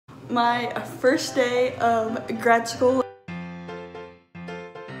my first day of grad school.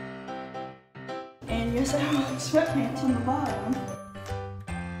 And yes, I have sweatpants on the bottom.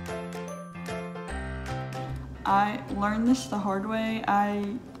 I learned this the hard way.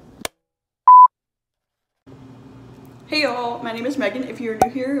 Hey y'all, my name is Megan. If you're new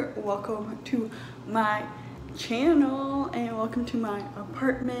here, welcome to my channel and welcome to my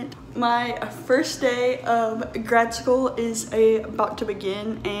apartment. My first day of grad school is about to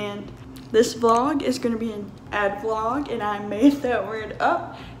begin, and this vlog is going to be an Advlog, and I made that word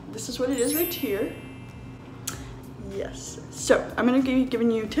up. This is what it is right here. Yes, so I'm going to be giving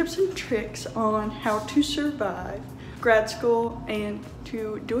you tips and tricks on how to survive grad school and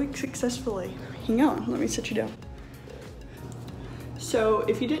to do it successfully. Hang on, let me sit you down. So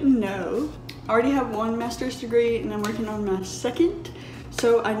if you didn't know, I already have one master's degree and I'm working on my second.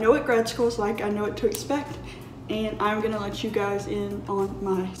 So I know what grad school is like, I know what to expect, and I'm going to let you guys in on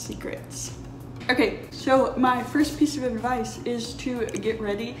my secrets. Okay, so my first piece of advice is to get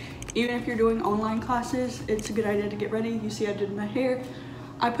ready. Even if you're doing online classes, it's a good idea to get ready. You see I did my hair.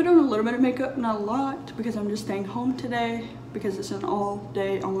 I put on a little bit of makeup, not a lot, because I'm just staying home today because it's an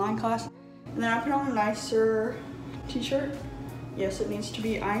all-day online class. And then I put on a nicer t-shirt. Yes, it needs to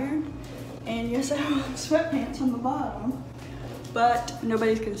be ironed. And yes, I have sweatpants on the bottom, but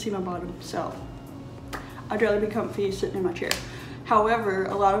nobody's gonna see my bottom, so I'd rather be comfy sitting in my chair. However,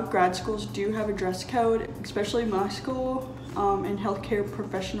 a lot of grad schools do have a dress code, especially my school, and healthcare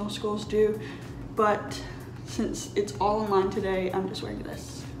professional schools do, but since it's all online today, I'm just wearing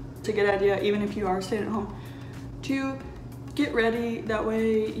this. It's a good idea, even if you are staying at home, to get ready. That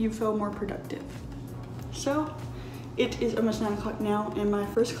way you feel more productive. So it is almost 9 o'clock now, and my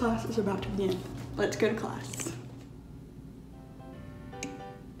first class is about to begin. Let's go to class.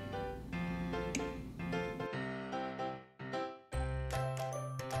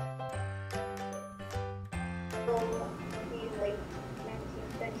 The late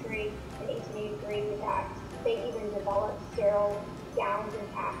 19th century and 1883 was act. They even developed sterile gowns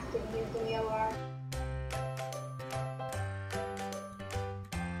and caps to be used in the OR.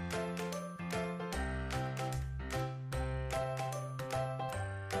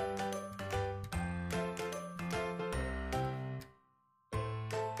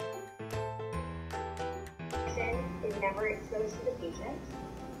 Is never exposed to the patient,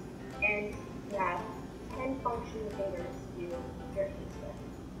 and you have 10 functional fingers to do your case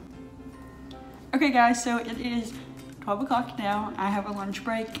with. Okay guys, so it is 12 o'clock now. I have a lunch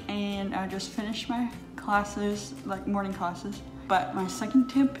break and I just finished my classes, like morning classes. But my second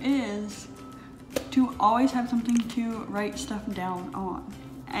tip is to always have something to write stuff down on.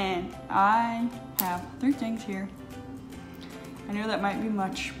 And I have 3 things here. I know that might be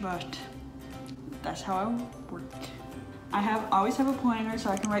much, but that's how I work. I always have a planner so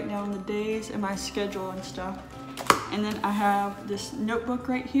I can write down the days and my schedule and stuff. And then I have this notebook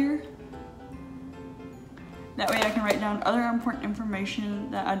right here. That way I can write down other important information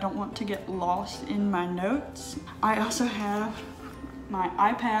that I don't want to get lost in my notes. I also have my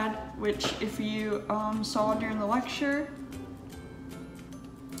iPad, which if you saw during the lecture,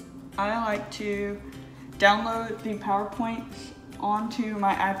 I like to download the PowerPoints onto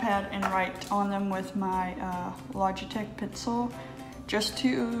my iPad and write on them with my Logitech pencil, just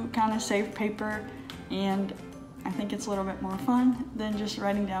to kind of save paper, and I think it's a little bit more fun than just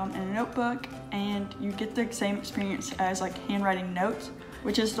writing down in a notebook, and you get the same experience as like handwriting notes,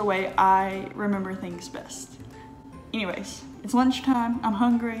 which is the way I remember things best. Anyways, it's lunchtime, I'm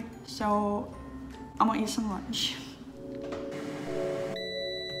hungry, so I'm gonna eat some lunch.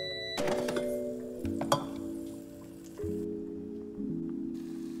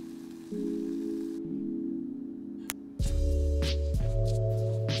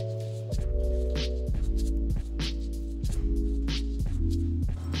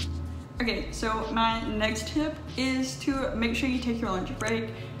 Okay, so my next tip is to make sure you take your lunch break,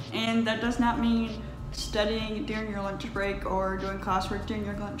 and that does not mean studying during your lunch break or doing classwork during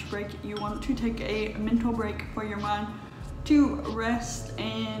your lunch break. You want to take a mental break for your mind to rest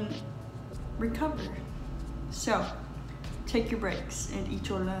and recover. So take your breaks and eat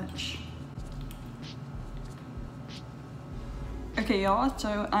your lunch. Okay y'all,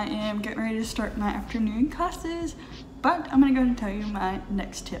 so I am getting ready to start my afternoon classes, but I'm gonna go ahead and tell you my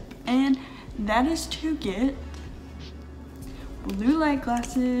next tip, and that is to get blue light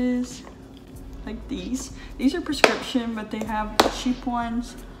glasses like these. These are prescription, but they have cheap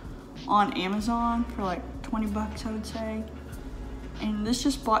ones on Amazon for like 20 bucks, I would say. And this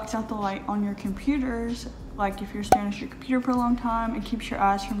just blocks out the light on your computers. Like if you're staring at your computer for a long time, it keeps your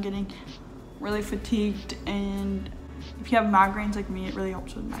eyes from getting really fatigued and If you have migraines like me, it really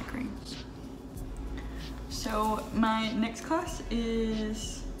helps with migraines. So my next class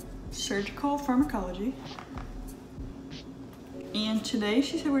is surgical pharmacology. And today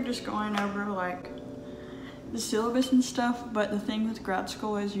she said we're just going over like the syllabus and stuff, but the thing with grad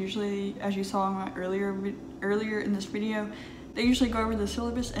school is usually, as you saw in my earlier in this video, they usually go over the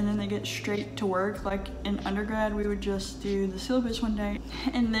syllabus and then they get straight to work. Like in undergrad, we would just do the syllabus one day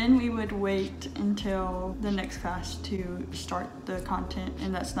and then we would wait until the next class to start the content,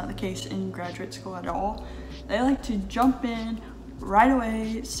 and that's not the case in graduate school at all. They like to jump in right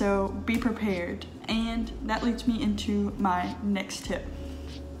away, so be prepared. And that leads me into my next tip,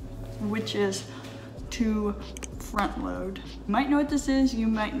 which is to front load. You might know what this is, you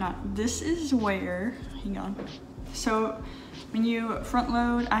might not. This is where, hang on. So when you front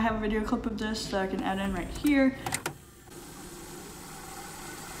load, I have a video clip of this that I can add in right here.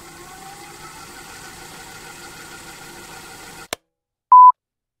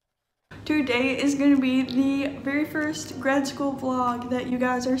 Today is going to be the very first grad school vlog that you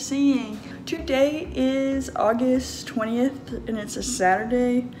guys are seeing. Today is August 20th and it's a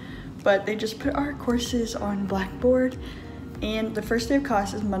Saturday, but they just put our courses on Blackboard and the first day of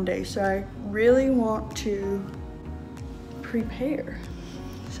class is Monday, so I really want to prepare.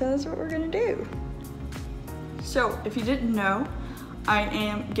 So that's what we're gonna do. So if you didn't know, I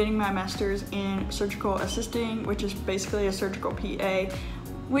am getting my master's in surgical assisting, which is basically a surgical PA,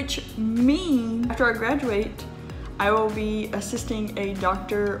 which means after I graduate, I will be assisting a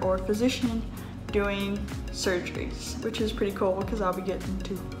doctor or physician doing surgeries, which is pretty cool because I'll be getting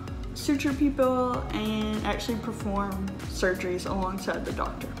to suture people and actually perform surgeries alongside the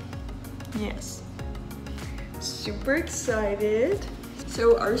doctor. Yes, super excited.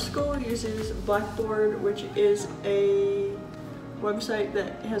 So our school uses Blackboard, which is a website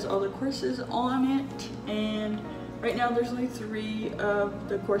that has all the courses on it, and right now there's only 3 of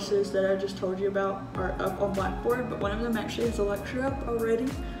the courses that I just told you about are up on Blackboard, but one of them actually has a lecture up already.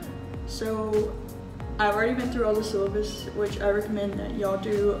 So I've already been through all the syllabus, which I recommend that y'all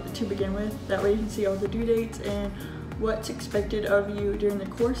do to begin with. That way you can see all the due dates and what's expected of you during the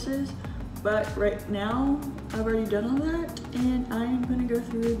courses. But right now, I've already done all that, and I am going to go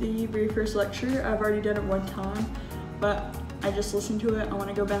through the very first lecture. I've already done it one time, but I just listened to it. I want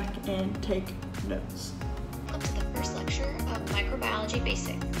to go back and take notes. Welcome to the first lecture of Microbiology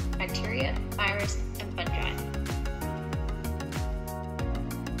Basics, Bacteria, Virus, and Fungi.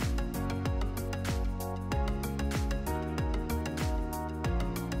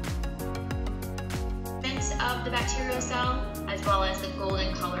 Of the bacterial cell, as well as the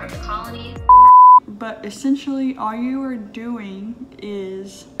golden color of the colonies. But essentially all you are doing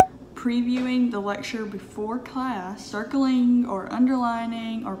is previewing the lecture before class, circling or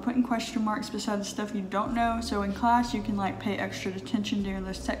underlining or putting question marks beside the stuff you don't know, so in class you can like pay extra attention during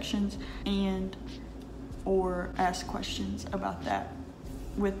those sections and or ask questions about that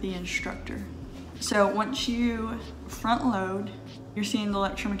with the instructor. So once you front load, you're seeing the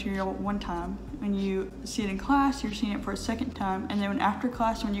lecture material one time. When you see it in class, you're seeing it for a second time. And then when after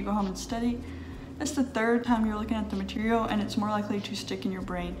class, when you go home and study, that's the 3rd time you're looking at the material, and it's more likely to stick in your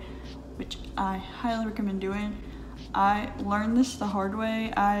brain, which I highly recommend doing. I learned this the hard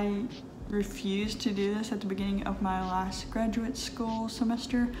way. I refused to do this at the beginning of my last graduate school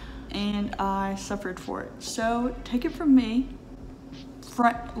semester, and I suffered for it. So take it from me.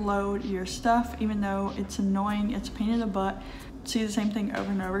 Front load your stuff, even though it's annoying, it's a pain in the butt, see the same thing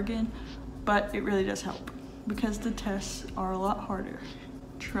over and over again, but it really does help because the tests are a lot harder.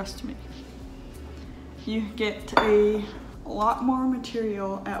 Trust me. You get a lot more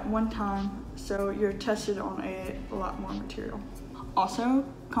material at one time, so you're tested on a lot more material. Also,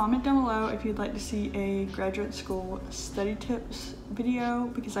 comment down below if you'd like to see a graduate school study tips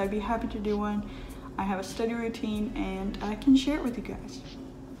video, because I'd be happy to do one. I have a study routine and I can share it with you guys.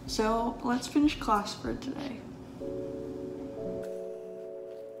 So let's finish class for today.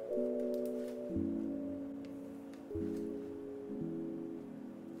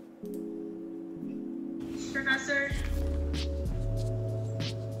 Professor,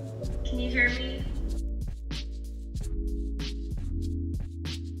 can you hear me?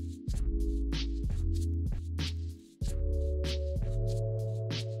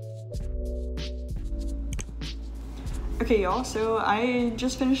 Okay y'all, so I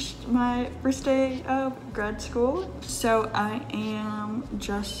just finished my first day of grad school. So I am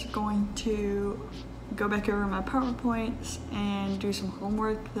just going to go back over my PowerPoints and do some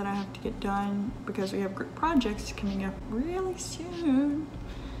homework that I have to get done because we have group projects coming up really soon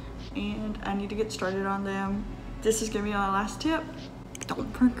and I need to get started on them. This is gonna be my last tip.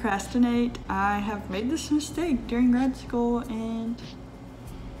 don't procrastinate. I have made this mistake during grad school and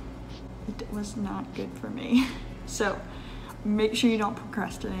it was not good for me. So make sure you don't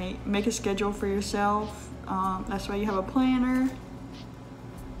procrastinate. Make a schedule for yourself. That's why you have a planner.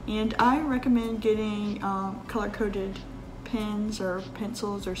 And I recommend getting color-coded pens or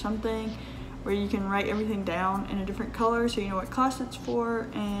pencils or something where you can write everything down in a different color so you know what class it's for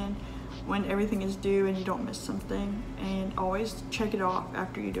and when everything is due and you don't miss something. And always check it off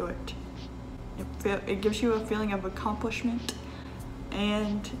after you do it. It gives you a feeling of accomplishment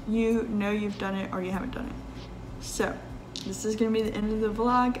and you know you've done it or you haven't done it. So this is going to be the end of the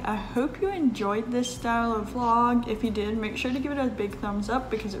vlog. I hope you enjoyed this style of vlog. If you did, make sure to give it a big thumbs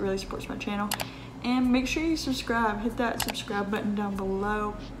up because it really supports my channel. And make sure you subscribe. Hit that subscribe button down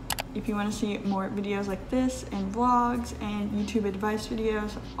below if you want to see more videos like this and vlogs and YouTube advice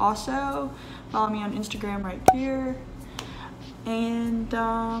videos. Also, follow me on Instagram right here. And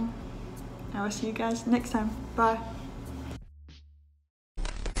I will see you guys next time. Bye.